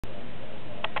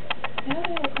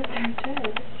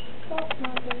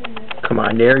Come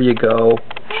on, there you go.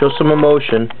 Show some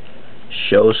emotion.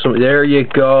 Show some. There you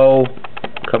go.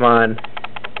 Come on.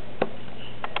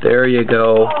 There you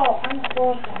go. Oh, I'm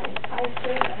horrified. I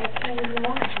can't even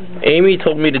watch it. Amy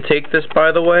told me to take this,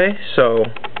 by the way, so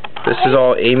this is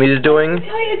all Amy's doing. I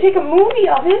tell you to take a movie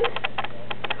of it.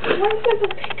 Why do you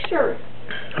have a picture?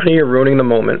 Honey, you're ruining the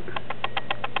moment.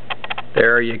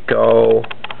 There you go.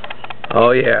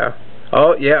 Oh yeah.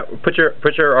 Oh yeah. Put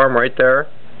your arm right there.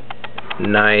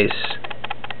 Nice.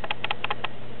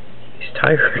 He's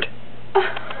tired.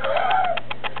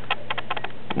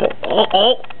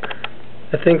 Oh.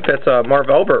 I think that's Marv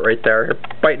Albert right there. You're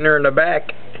biting her in the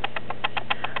back.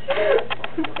 Oh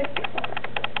my God.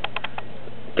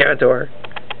 Give it to her.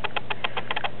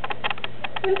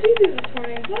 What did you do this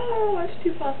morning? Oh, watch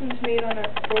two possums made on our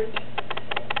porch.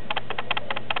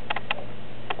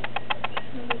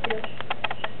 No big deal.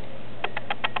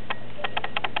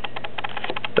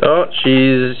 Oh,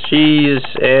 she's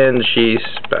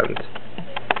spent.